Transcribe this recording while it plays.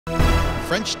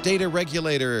French data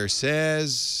regulator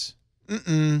says,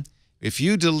 if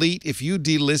you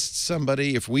delist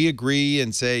somebody, if we agree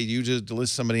and say you just delist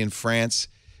somebody in France,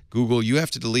 Google, you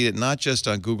have to delete it not just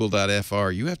on google.fr,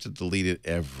 you have to delete it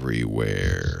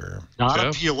everywhere.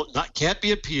 Can't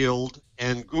be appealed,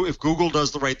 and if Google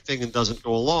does the right thing and doesn't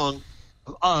go along,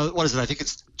 what is it? I think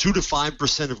it's 2 to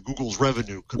 5% of Google's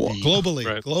revenue could be globally.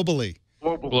 Right. Globally.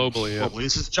 Yeah.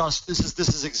 This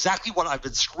is exactly what I've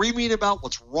been screaming about.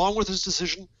 What's wrong with this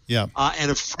decision? Yeah. And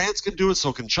if France can do it,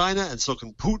 so can China, and so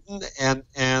can Putin.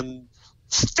 And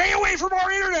stay away from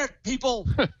our internet, people.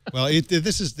 Well,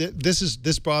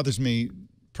 this bothers me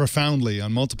profoundly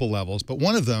on multiple levels. But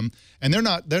one of them, and they're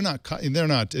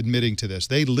not admitting to this.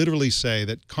 They literally say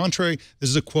that contrary. This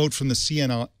is a quote from the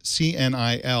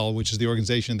CNIL, which is the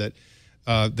organization that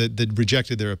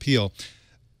rejected their appeal.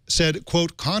 Said,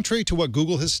 quote, contrary to what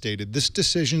Google has stated, this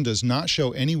decision does not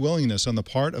show any willingness on the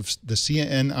part of the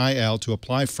CNIL to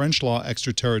apply French law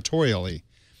extraterritorially.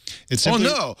 Simply,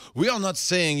 no, we are not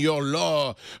saying your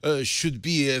law should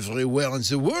be everywhere in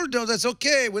the world. No, that's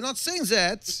okay. We're not saying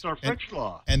that. It's our French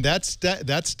law. And that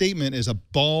statement is a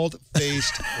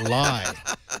bald-faced lie.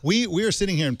 We are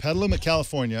sitting here in Petaluma,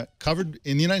 California, covered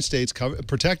in the United States,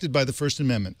 protected by the First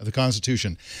Amendment of the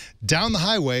Constitution. Down the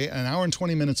highway, an hour and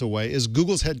 20 minutes away, is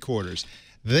Google's headquarters.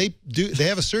 They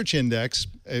have a search index,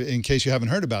 in case you haven't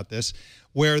heard about this,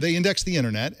 where they index the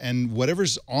internet, and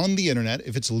whatever's on the internet,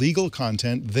 if it's legal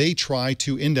content, they try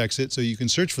to index it so you can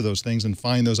search for those things and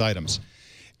find those items.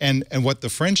 And what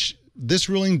this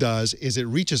ruling does is it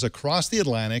reaches across the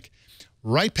Atlantic,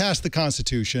 right past the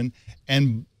Constitution,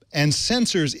 and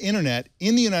censors internet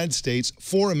in the United States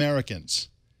for Americans.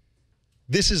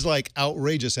 This is like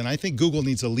outrageous, and I think Google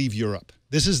needs to leave Europe.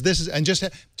 This is and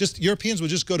just Europeans will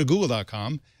just go to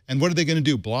google.com, and what are they going to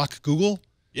do? Block Google?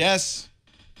 Yes.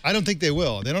 I don't think they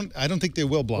will. I don't think they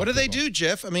will block. What do they do,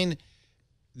 Jeff? I mean,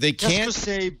 they can't just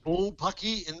say bull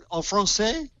pucky en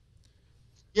français.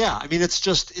 Yeah, I mean, it's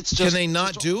just. Can they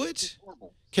not do it?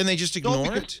 Can they just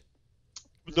ignore it?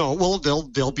 No. Well,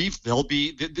 they'll be.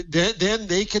 Then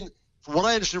they can. From what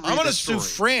I understand, I'm going to sue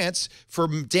France for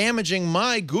damaging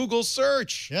my Google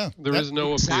search. Yeah, there is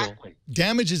no appeal.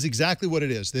 Damage is exactly what it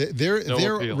is.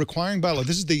 They're requiring by law.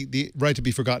 This is the right to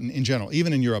be forgotten in general,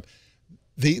 even in Europe.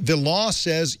 The law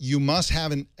says you must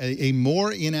have a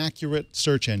more inaccurate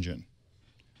search engine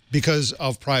because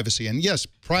of privacy. And yes,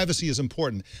 privacy is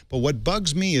important. But what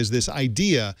bugs me is this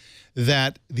idea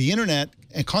that the internet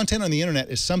and content on the internet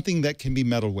is something that can be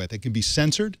meddled with. It can be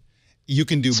censored. You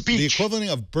can do the equivalent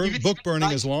of book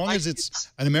burning as long as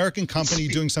it's an American company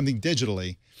doing something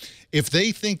digitally. If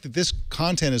they think that this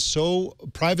content is so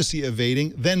privacy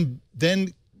evading,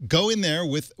 then go in there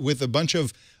with a bunch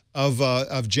of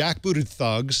jackbooted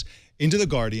thugs into The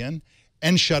Guardian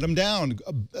and shut them down.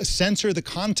 Censor the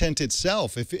content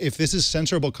itself if this is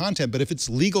censorable content. But if it's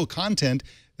legal content,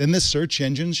 then the search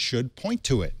engines should point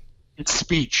to it. It's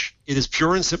speech. It is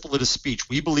pure and simple. It is speech.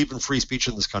 We believe in free speech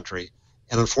in this country.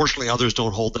 And unfortunately, others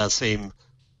don't hold that same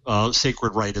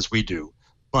sacred right as we do.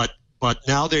 But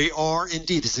now they are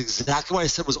indeed. This is exactly what I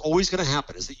said was always going to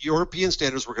happen. Is that European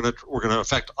standards were going to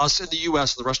affect us in the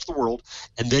U.S. and the rest of the world,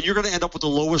 and then you're going to end up with the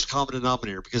lowest common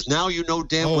denominator because now you know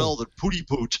damn well that Pooty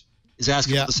Poot is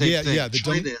asking for the same thing. Yeah,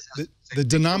 the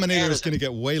denominator is going to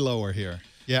get way lower here.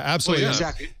 Yeah, absolutely. Well,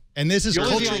 exactly. And this is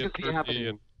culture.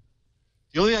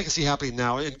 The only thing I can see happening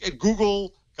now, and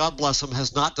Google, God bless them,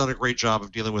 has not done a great job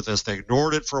of dealing with this. They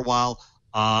ignored it for a while.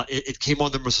 It came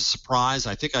on them as a surprise.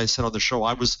 I think I said on the show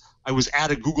I was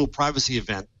at a Google privacy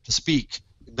event to speak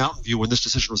in Mountain View when this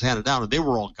decision was handed down, and they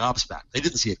were all gobsmacked. They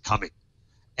didn't see it coming.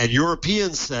 And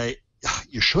Europeans say,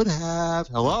 you should have,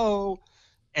 hello.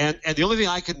 And the only thing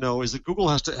I can know is that Google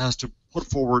has to put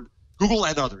forward, Google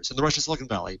and others in the rest of Silicon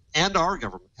Valley and our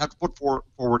government have to put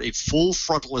forward a full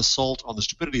frontal assault on the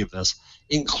stupidity of this,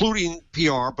 including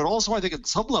PR, but also I think at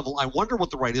some level I wonder what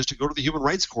the right is to go to the Human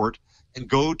Rights Court and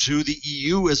go to the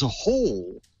EU as a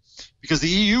whole, because the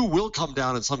EU will come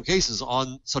down in some cases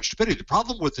on such stupidity. The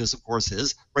problem with this, of course,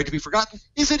 is, right to be forgotten,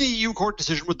 is an EU court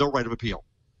decision with no right of appeal.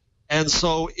 And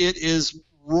so it is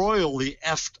royally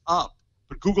effed up.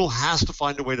 But Google has to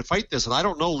find a way to fight this, and I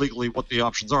don't know legally what the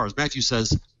options are. As Matthew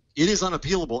says, it is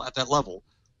unappealable at that level.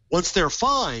 Once they're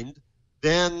fined,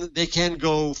 then they can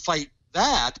go fight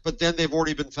that, but then they've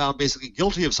already been found basically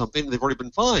guilty of something. They've already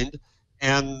been fined,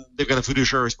 and they've got a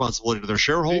fiduciary responsibility to their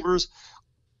shareholders.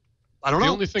 I don't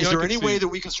know. Is there any way that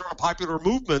we can start a popular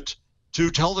movement to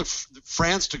tell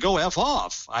France to go F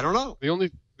off? I don't know. The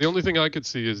only thing I could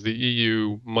see is the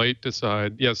EU might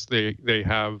decide, yes, they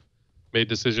have made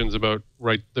decisions about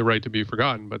the right to be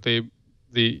forgotten, but they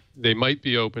they might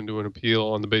be open to an appeal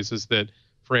on the basis that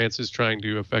France is trying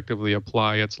to effectively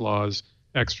apply its laws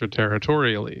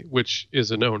extraterritorially, which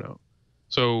is a no-no.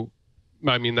 So,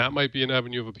 I mean, that might be an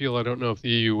avenue of appeal. I don't know if the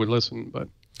EU would listen, but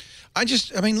I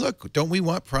mean, look, don't we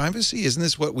want privacy? Isn't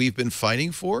this what we've been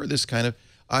fighting for? This kind of,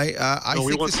 I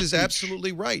think this is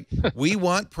absolutely right. We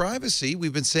want privacy.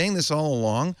 We've been saying this all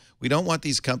along. We don't want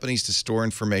these companies to store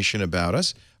information about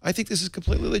us. I think this is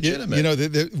completely legitimate. You know,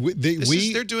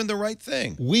 they're doing the right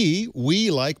thing.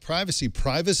 We like privacy.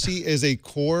 Privacy is a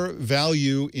core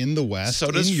value in the West.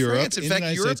 So does Europe, France. In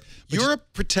fact,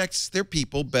 Europe protects their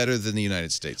people better than the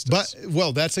United States does.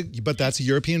 But that's a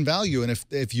European value, and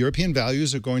if European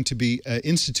values are going to be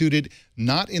instituted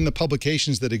not in the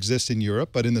publications that exist in Europe,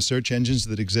 but in the search engines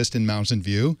that exist in Mountain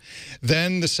View,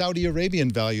 then the Saudi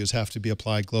Arabian values have to be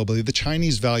applied globally. The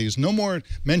Chinese values. No more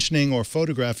mentioning or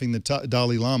photographing the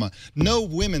Dalai Lama. No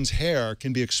women's hair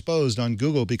can be exposed on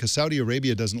Google because Saudi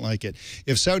Arabia doesn't like it.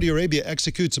 If Saudi Arabia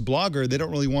executes a blogger, they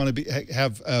don't really want to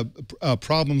have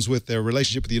problems with their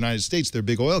relationship with the United States, their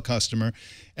big oil customer,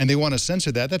 and they want to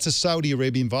censor that. That's a Saudi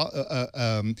Arabian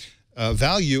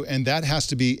value, and that has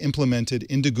to be implemented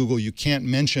into Google. You can't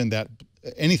mention that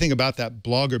anything about that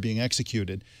blogger being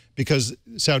executed because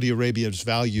Saudi Arabia's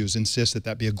values insist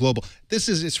that be a global.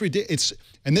 It's ridiculous.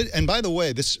 And by the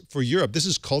way, this for Europe, this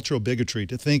is cultural bigotry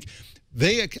to think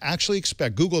they actually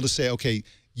expect Google to say, okay,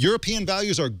 European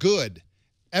values are good,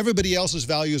 everybody else's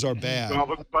values are bad.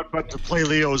 Well, but to play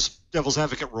Leo's devil's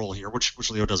advocate role here, which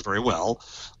Leo does very well,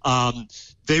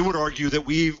 they would argue that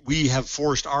we have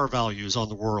forced our values on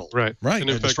the world. Right. Right. And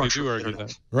in fact, they do argue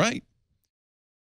that. Right.